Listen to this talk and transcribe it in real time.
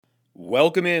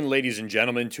Welcome in, ladies and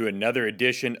gentlemen, to another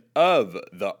edition of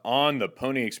the On the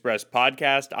Pony Express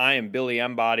podcast. I am Billy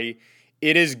Embody.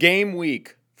 It is game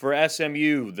week for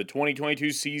SMU. The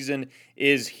 2022 season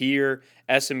is here.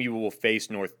 SMU will face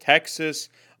North Texas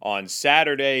on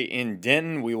Saturday in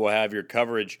Denton. We will have your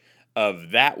coverage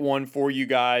of that one for you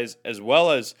guys, as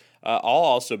well as I'll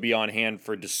also be on hand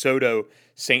for DeSoto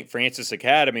St. Francis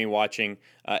Academy watching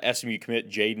SMU commit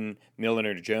Jaden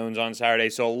Milliner-Jones on Saturday.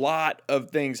 So a lot of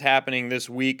things happening this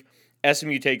week.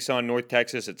 SMU takes on North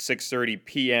Texas at 6:30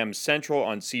 p.m. Central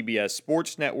on CBS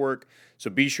Sports Network. So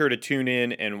be sure to tune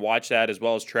in and watch that, as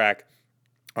well as track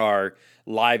our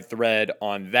live thread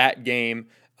on that game.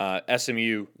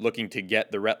 SMU looking to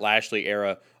get the Rhett Lashley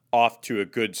era off to a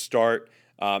good start.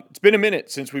 It's been a minute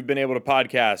since we've been able to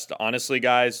podcast. Honestly,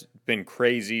 guys, it's been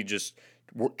crazy just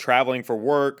traveling for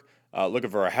work, looking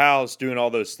for a house, doing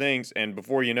all those things. And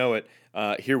before you know it,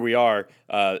 here we are.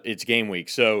 It's game week.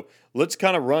 So let's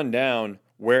kind of run down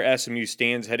where SMU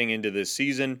stands heading into this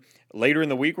season. Later in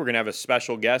the week, we're going to have a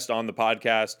special guest on the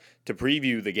podcast to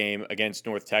preview the game against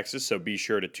North Texas, so be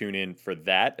sure to tune in for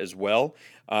that as well.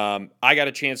 I got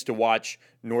a chance to watch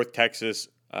North Texas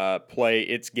play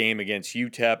its game against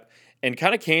UTEP and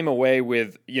kind of came away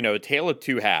with, a tale of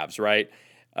two halves, right?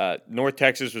 North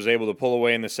Texas was able to pull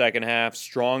away in the second half.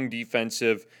 Strong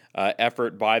defensive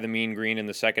effort by the Mean Green in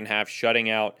the second half, shutting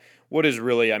out what is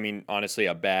really, honestly,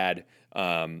 a bad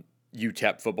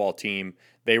UTEP football team.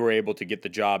 They were able to get the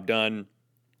job done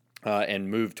and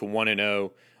move to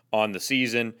 1-0 on the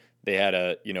season. They had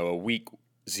a week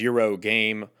 0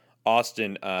 game.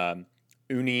 Austin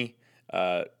Uni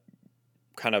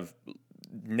kind of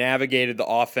navigated the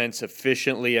offense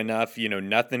efficiently enough,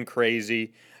 nothing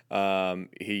crazy.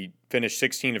 He finished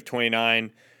 16 of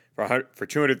 29 for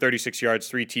 236 yards,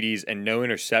 3 TDs, and no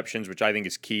interceptions, which I think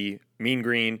is key. Mean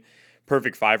Green,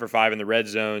 perfect 5 for 5 in the red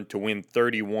zone to win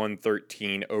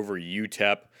 31-13 over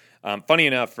UTEP. Funny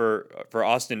enough, for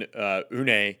Austin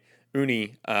Uni,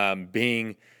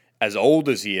 being as old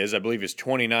as he is, I believe he's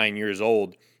 29 years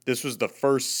old, this was the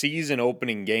first season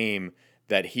opening game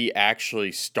that he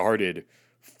actually started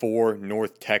for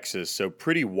North Texas. So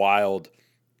pretty wild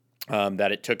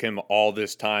that it took him all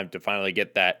this time to finally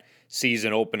get that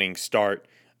season opening start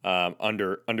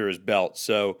under his belt.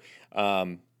 So,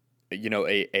 a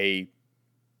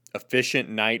efficient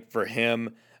night for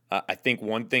him. I think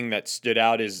one thing that stood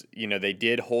out is, they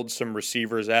did hold some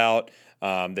receivers out.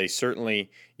 They certainly,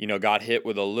 got hit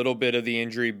with a little bit of the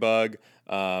injury bug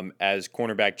as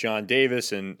cornerback John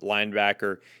Davis and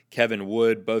linebacker Kevin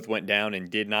Wood both went down and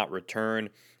did not return.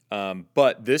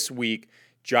 But this week,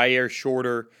 Jair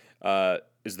Shorter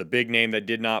is the big name that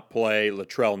did not play.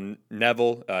 Latrell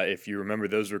Neville, if you remember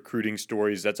those recruiting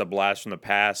stories, that's a blast from the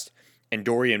past. And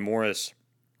Dorian Morris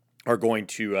are going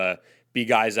to be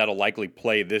guys that'll likely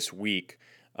play this week.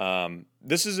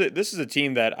 This is a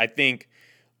team that I think,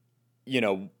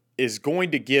 is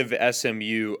going to give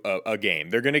SMU a game.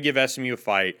 They're going to give SMU a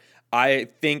fight. I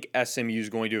think SMU is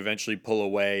going to eventually pull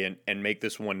away and make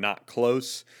this one not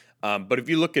close. But if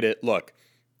you look at it,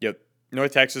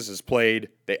 North Texas has played.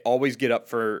 They always get up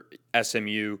for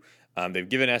SMU. They've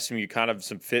given SMU kind of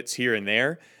some fits here and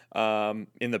there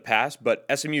in the past, but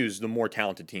SMU is the more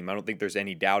talented team. I don't think there's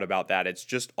any doubt about that. It's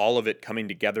just all of it coming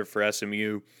together for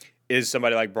SMU. Is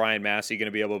somebody like Brian Massey going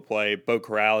to be able to play? Bo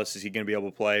Corrales, is he going to be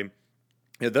able to play?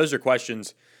 Those are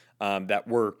questions that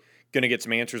we're going to get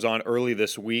some answers on early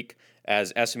this week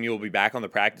as SMU will be back on the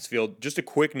practice field. Just a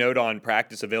quick note on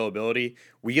practice availability.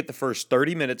 We get the first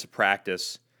 30 minutes of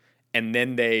practice, and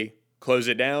then they close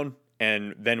it down,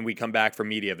 and then we come back for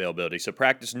media availability. So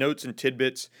practice notes and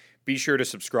tidbits. Be sure to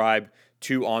subscribe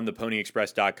to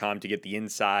ontheponyexpress.com to get the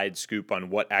inside scoop on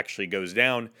what actually goes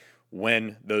down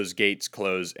when those gates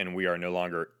close and we are no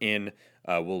longer in.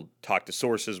 We'll talk to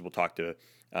sources. We'll talk to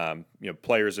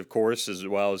players, of course, as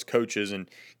well as coaches, and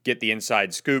get the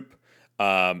inside scoop.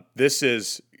 This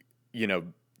is,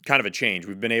 kind of a change.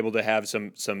 We've been able to have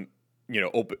some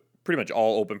open, pretty much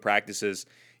all open practices,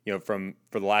 for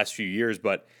the last few years,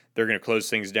 but they're going to close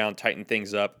things down, tighten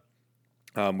things up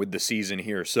with the season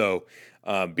here. So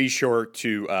be sure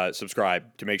to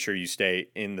subscribe to make sure you stay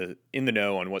in the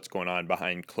know on what's going on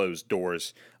behind closed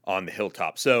doors on the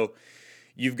hilltop. So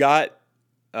you've got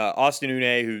Austin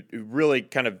Une, who really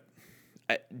kind of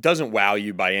doesn't wow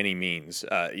you by any means.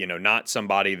 Not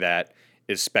somebody that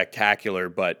is spectacular,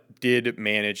 but did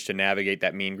manage to navigate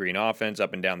that Mean Green offense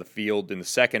up and down the field in the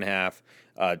second half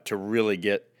to really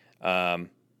get them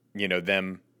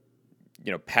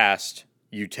past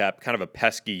UTEP, kind of a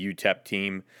pesky UTEP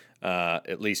team,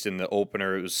 at least in the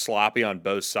opener. It was sloppy on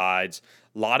both sides.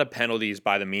 A lot of penalties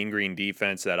by the Mean Green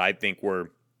defense that I think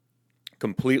were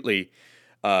completely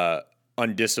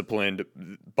undisciplined,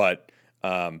 but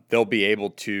they'll be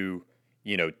able to,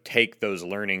 take those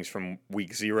learnings from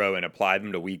week 0 and apply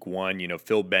them to week 1.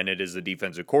 Phil Bennett is the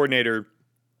defensive coordinator.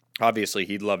 Obviously,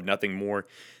 he'd love nothing more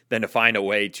than to find a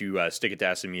way to stick it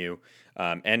to SMU,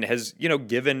 and has,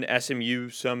 given SMU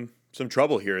some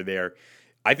trouble here or there.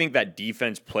 I think that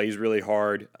defense plays really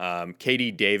hard.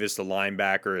 KD Davis, the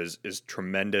linebacker, is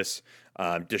tremendous.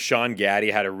 Deshaun Gaddy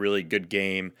had a really good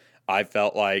game, I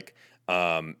felt like.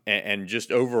 And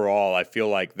just overall, I feel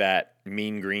like that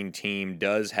Mean Green team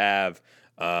does have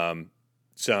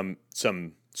some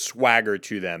swagger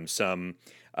to them, some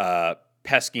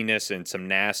peskiness and some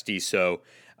nasty. So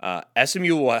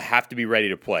SMU will have to be ready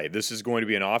to play. This is going to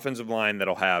be an offensive line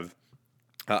that'll have,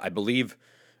 I believe,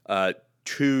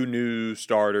 2 new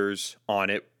starters on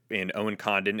it in Owen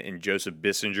Condon and Joseph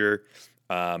Bissinger.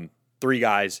 3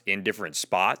 guys in different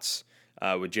spots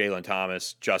with Jalen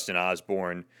Thomas, Justin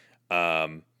Osborne,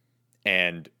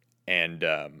 and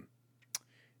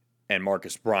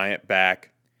Marcus Bryant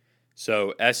back.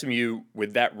 So SMU,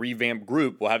 with that revamped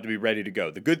group, will have to be ready to go.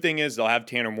 The good thing is they'll have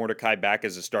Tanner Mordecai back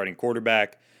as a starting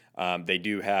quarterback. They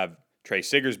do have Trey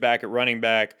Siggers back at running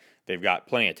back. They've got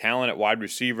plenty of talent at wide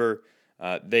receiver.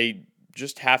 They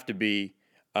just have to be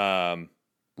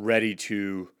ready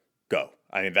to go.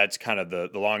 I mean, that's kind of the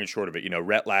long and short of it.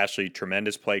 Rhett Lashley,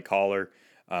 tremendous play caller.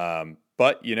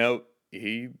 But,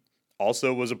 he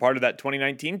also was a part of that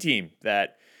 2019 team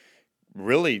that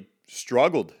really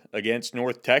struggled against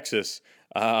North Texas,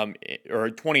 or a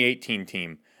 2018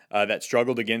 team that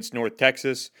struggled against North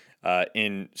Texas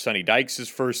in Sonny Dykes'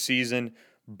 first season.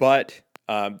 But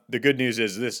the good news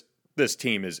is this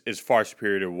team is far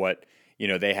superior to what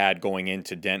they had going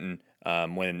into Denton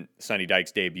when Sonny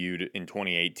Dykes debuted in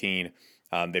 2018.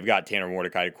 They've got Tanner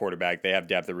Mordecai at quarterback. They have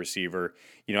depth at receiver.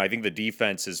 I think the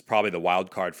defense is probably the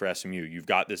wild card for SMU. You've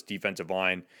got this defensive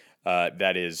line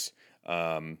that is,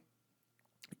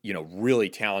 really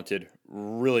talented,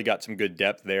 really got some good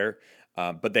depth there.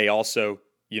 But they also,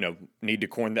 need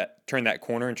to turn that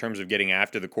corner in terms of getting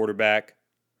after the quarterback.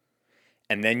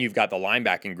 And then you've got the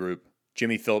linebacking group.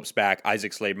 Jimmy Phillips back,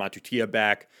 Isaac Slade-Matutia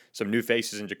back, some new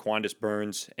faces in Jaquandis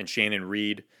Burns and Shannon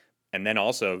Reed, and then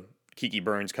also Kiki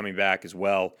Burns coming back as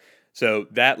well. So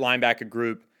that linebacker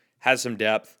group has some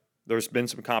depth. There's been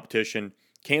some competition.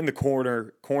 Can the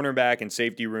cornerback and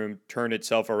safety room turn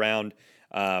itself around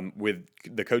with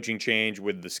the coaching change,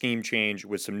 with the scheme change,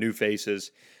 with some new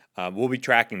faces? We'll be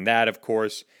tracking that, of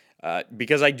course,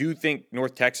 because I do think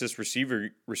North Texas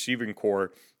receiving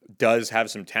core does have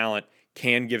some talent,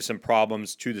 can give some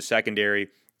problems to the secondary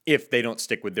if they don't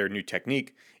stick with their new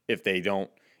technique, if they don't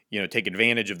take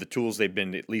advantage of the tools they've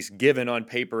been at least given on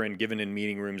paper and given in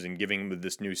meeting rooms and giving with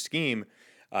this new scheme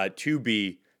to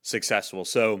be successful.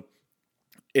 So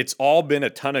it's all been a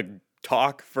ton of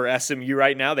talk for SMU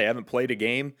right now. They haven't played a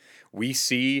game. We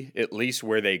see at least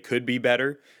where they could be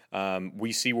better.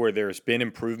 We see where there's been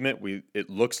improvement. It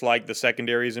looks like the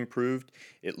secondary is improved.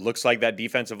 It looks like that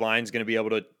defensive line is going to be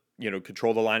able to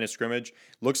control the line of scrimmage.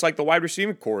 Looks like the wide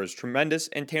receiving core is tremendous,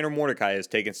 and Tanner Mordecai has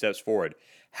taken steps forward.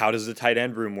 How does the tight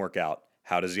end room work out?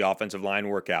 How does the offensive line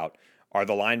work out? Are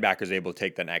the linebackers able to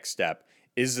take the next step?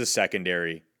 Is the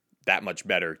secondary that much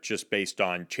better just based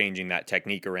on changing that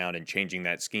technique around and changing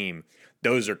that scheme?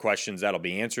 Those are questions that'll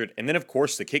be answered. And then, of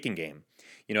course, the kicking game.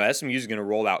 SMU is going to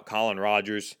roll out Colin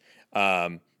Rogers,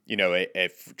 a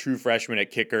true freshman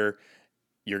at kicker.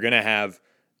 You're going to have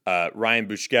Ryan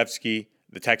Bushkevsky,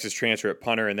 the Texas transfer at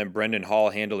punter, and then Brendan Hall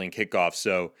handling kickoff.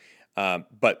 So,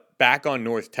 but back on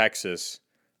North Texas,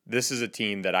 this is a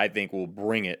team that I think will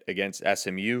bring it against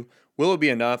SMU. Will it be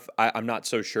enough? I'm not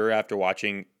so sure after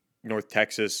watching North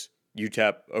Texas,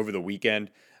 UTEP over the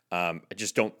weekend. I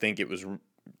just don't think it was,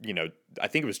 I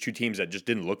think it was 2 teams that just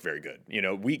didn't look very good.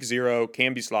 Week 0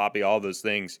 can be sloppy, all those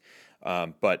things.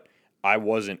 But I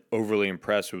wasn't overly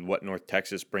impressed with what North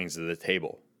Texas brings to the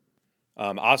table.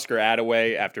 Oscar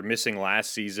Attaway, after missing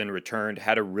last season, returned,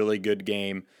 had a really good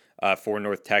game for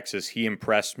North Texas. He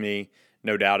impressed me,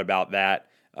 no doubt about that.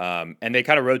 And they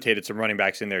kind of rotated some running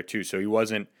backs in there too, so he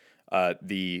wasn't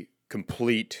the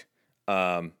complete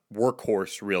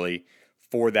workhorse really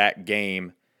for that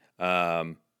game.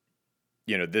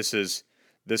 This is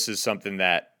something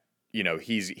that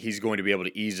he's going to be able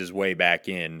to ease his way back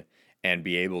in and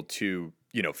be able to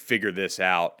figure this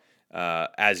out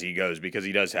as he goes, because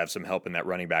he does have some help in that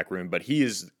running back room. But he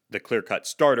is the clear-cut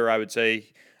starter, I would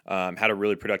say. Had a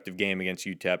really productive game against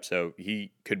UTEP, so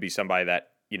he could be somebody that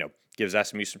gives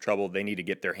SMU some trouble. They need to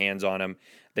get their hands on him.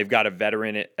 They've got a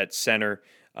veteran at center,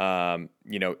 in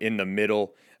the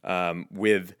middle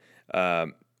with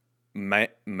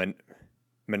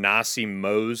Manasi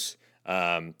Mose.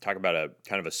 Talk about a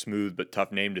kind of a smooth but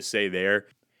tough name to say there.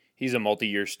 He's a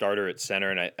multi-year starter at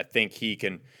center, and I think he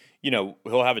can, he'll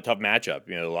have a tough matchup.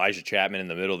 Elijah Chapman in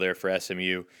the middle there for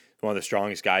SMU, one of the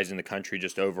strongest guys in the country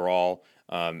just overall.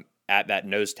 At that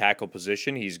nose tackle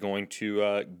position, he's going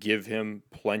to give him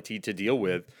plenty to deal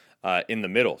with in the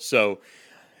middle. So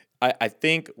I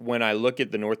think when I look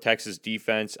at the North Texas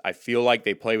defense, I feel like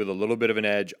they play with a little bit of an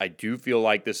edge. I do feel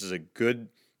like this is a good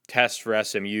test for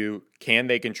SMU. Can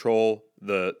they control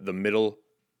the middle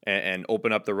and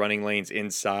open up the running lanes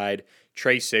inside?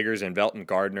 Trey Siggers and Velton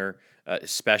Gardner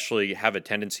especially have a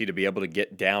tendency to be able to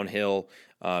get downhill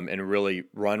and really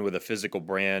run with a physical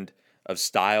brand of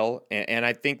style, and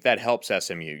I think that helps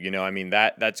SMU.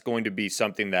 That's going to be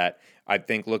something that I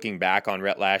think, looking back on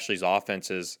Rhett Lashley's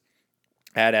offenses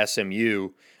at SMU,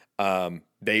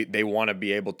 they want to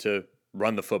be able to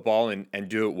run the football and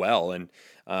do it well. And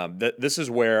this is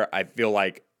where I feel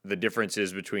like the difference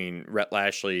is between Rhett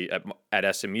Lashley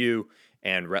at SMU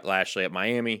and Rhett Lashley at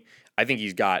Miami. I think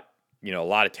he's got a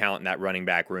lot of talent in that running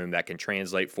back room that can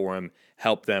translate for him,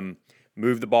 help them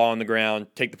move the ball on the ground,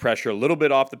 take the pressure a little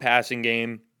bit off the passing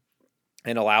game,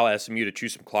 and allow SMU to chew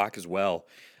some clock as well.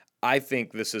 I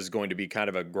think this is going to be kind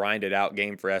of a grinded out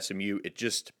game for SMU. It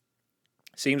just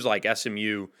seems like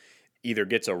SMU either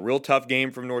gets a real tough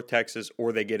game from North Texas,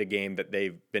 or they get a game that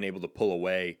they've been able to pull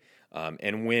away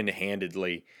and win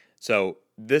handedly. So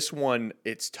this one,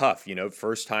 it's tough.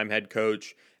 First-time head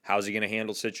coach, how's he going to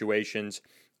handle situations?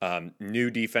 New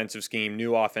defensive scheme,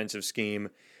 new offensive scheme.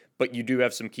 But you do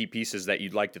have some key pieces that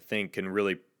you'd like to think can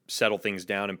really settle things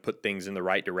down and put things in the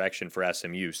right direction for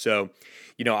SMU. So,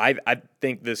 I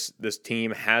think this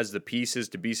team has the pieces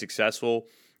to be successful.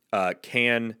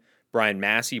 Can Brian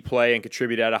Massey play and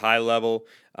contribute at a high level?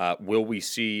 Will we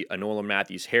see a Nolan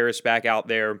Matthews-Harris back out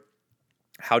there?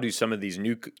 How do some of these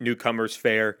newcomers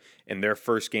fare in their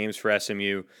first games for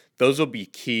SMU? Those will be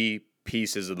key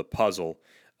pieces of the puzzle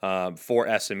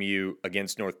for SMU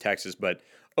against North Texas. But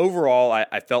overall,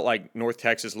 I felt like North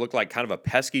Texas looked like kind of a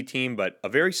pesky team, but a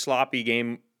very sloppy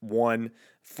game one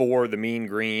for the Mean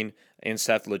Green and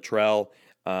Seth Luttrell.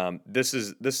 This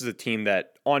is a team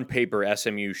that on paper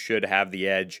SMU should have the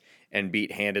edge and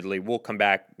beat handedly. We'll come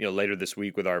back later this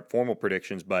week with our formal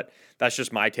predictions, but that's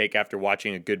just my take after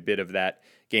watching a good bit of that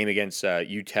game against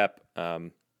UTEP.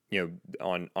 On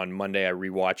Monday I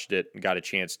rewatched it and got a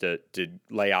chance to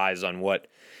lay eyes on what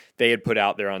they had put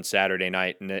out there on Saturday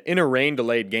night in a rain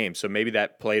delayed game. So maybe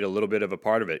that played a little bit of a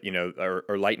part of it,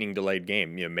 or lightning delayed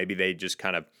game. Maybe they just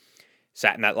kind of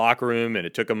sat in that locker room and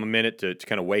it took them a minute to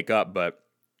kind of wake up. But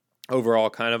overall,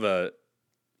 kind of a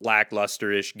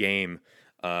lackluster-ish game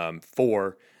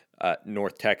for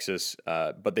North Texas,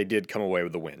 but they did come away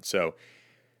with the win. So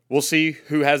we'll see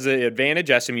who has the advantage.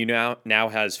 SMU now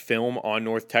has film on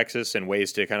North Texas and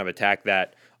ways to kind of attack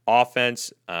that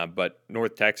offense, but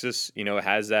North Texas,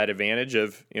 has that advantage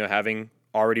of having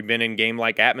already been in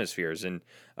game-like atmospheres, and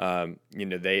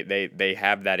they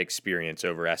have that experience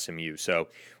over SMU. So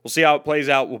we'll see how it plays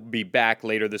out. We'll be back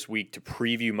later this week to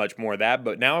preview much more of that.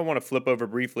 But now I want to flip over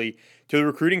briefly to the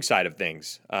recruiting side of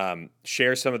things.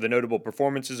 Share some of the notable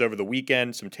performances over the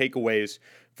weekend, some takeaways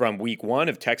from week one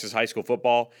of Texas high school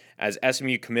football as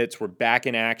SMU commits were back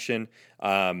in action.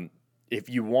 If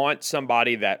you want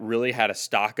somebody that really had a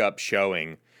stock-up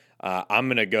showing, I'm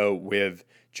going to go with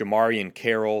Jamarian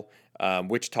Carroll,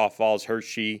 Wichita Falls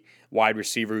Hershey wide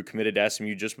receiver who committed to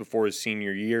SMU just before his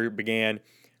senior year began.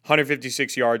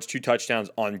 156 yards, 2 touchdowns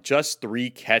on just 3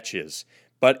 catches.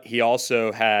 But he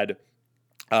also had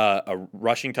a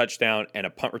rushing touchdown and a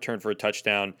punt return for a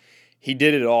touchdown. He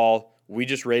did it all. We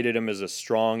just rated him as a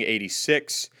strong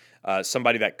 86,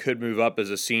 somebody that could move up as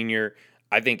a senior.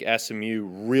 I think SMU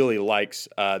really likes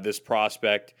this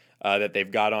prospect that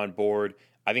they've got on board.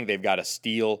 I think they've got a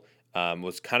steal.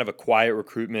 Was kind of a quiet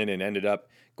recruitment and ended up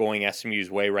going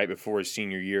SMU's way right before his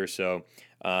senior year. So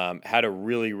had a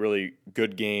really, really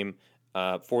good game,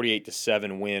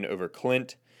 48-7 win over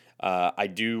Clint. I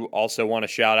do also want to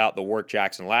shout out the work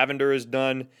Jackson Lavender has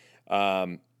done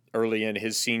early in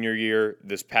his senior year.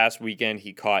 This past weekend,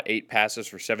 he caught 8 passes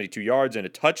for 72 yards and a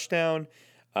touchdown.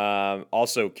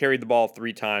 Also carried the ball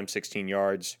 3 times, 16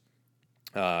 yards,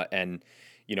 and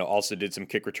also did some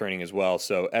kick returning as well.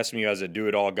 So SMU has a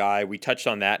do-it-all guy. We touched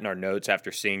on that in our notes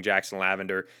after seeing Jackson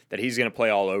Lavender, that he's going to play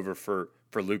all over for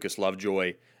Lucas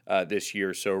Lovejoy this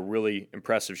year. So really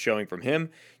impressive showing from him.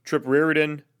 Trip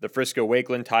Reardon, the Frisco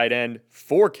Wakeland tight end,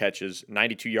 4 catches,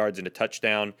 92 yards and a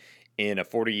touchdown in a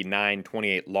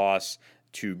 49-28 loss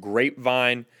to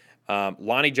Grapevine.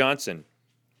 Lonnie Johnson,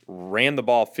 ran the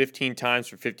ball 15 times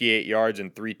for 58 yards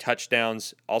and 3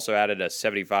 touchdowns. Also added a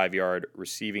 75-yard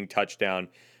receiving touchdown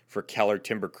for Keller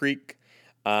Timber Creek.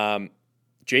 Jaden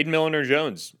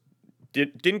Milliner-Jones,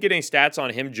 didn't get any stats on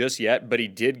him just yet, but he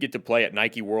did get to play at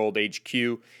Nike World HQ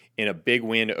in a big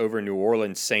win over New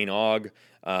Orleans St. Aug,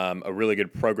 a really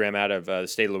good program out of the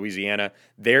state of Louisiana.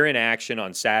 They're in action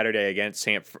on Saturday against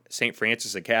St.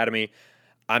 Francis Academy.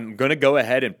 I'm going to go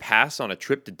ahead and pass on a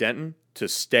trip to Denton to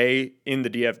stay in the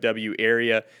DFW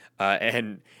area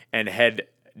and head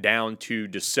down to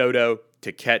DeSoto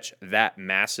to catch that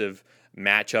massive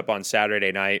matchup on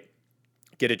Saturday night.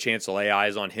 Get a chance to lay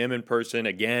eyes on him in person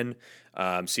again.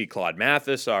 See Claude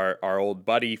Mathis, our old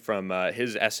buddy from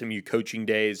his SMU coaching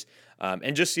days,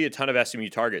 and just see a ton of SMU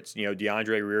targets.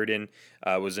 DeAndre Reardon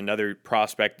was another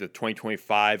prospect of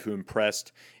 2025 who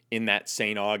impressed in that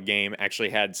St. Aug game. Actually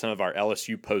had some of our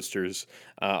LSU posters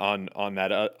on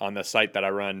the site that I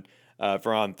run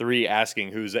for On3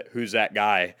 asking who's that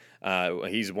guy.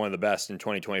 He's one of the best in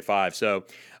 2025. So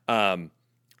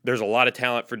there's a lot of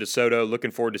talent for DeSoto.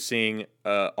 Looking forward to seeing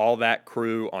all that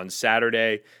crew on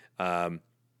Saturday.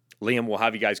 Liam will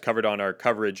have you guys covered on our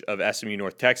coverage of SMU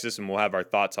North Texas, and we'll have our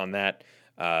thoughts on that,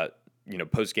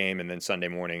 post game and then Sunday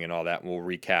morning and all that. We'll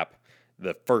recap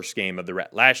the first game of the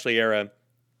Rhett Lashley era,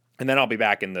 and then I'll be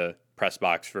back in the press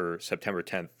box for September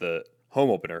 10th, the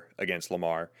home opener against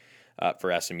Lamar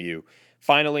for SMU.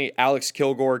 Finally, Alex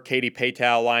Kilgore, Katie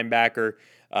Paytal, linebacker,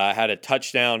 had a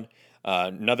touchdown,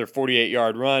 another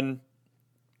 48-yard run,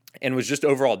 and was just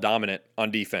overall dominant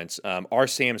on defense. Our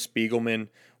Sam Spiegelman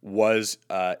was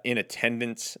in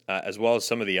attendance, as well as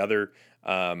some of the other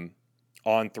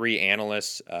On3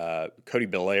 analysts. Cody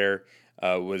Belair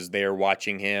was there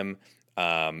watching him,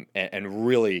 and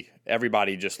really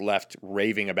everybody just left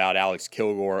raving about Alex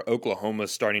Kilgore.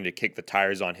 Oklahoma's starting to kick the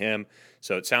tires on him,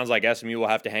 so it sounds like SMU will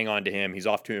have to hang on to him. He's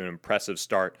off to an impressive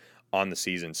start on the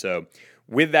season. So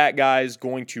with that, guys,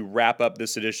 going to wrap up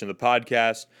this edition of the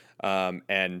podcast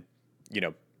and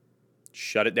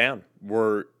shut it down.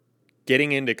 We're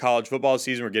getting into college football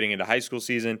season. We're getting into high school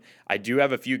season. I do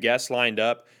have a few guests lined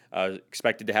up.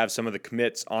 Expected to have some of the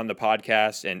commits on the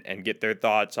podcast and get their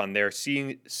thoughts on their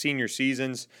senior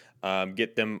seasons.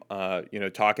 Get them,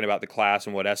 talking about the class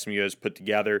and what SMU has put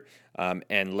together.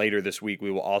 And later this week,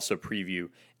 we will also preview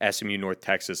SMU North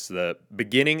Texas, the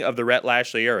beginning of the Rhett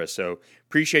Lashley era. So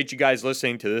appreciate you guys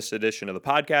listening to this edition of the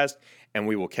podcast, and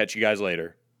we will catch you guys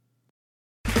later.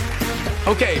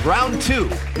 Okay, round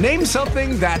 2. Name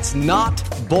something that's not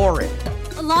boring.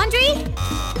 A laundry?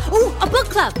 Ooh, a book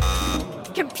club.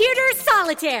 Computer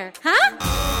solitaire, huh?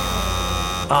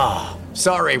 Ah,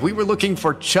 sorry, we were looking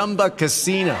for Chumba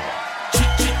Casino.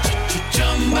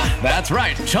 That's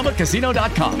right,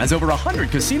 ChumbaCasino.com has over 100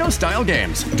 casino-style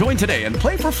games. Join today and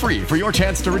play for free for your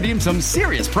chance to redeem some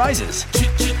serious prizes.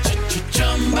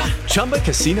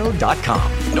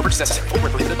 ChumbaCasino.com. No purchase necessary. Void where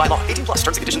prohibited by law. 18+ terms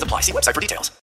and conditions apply. See website for details.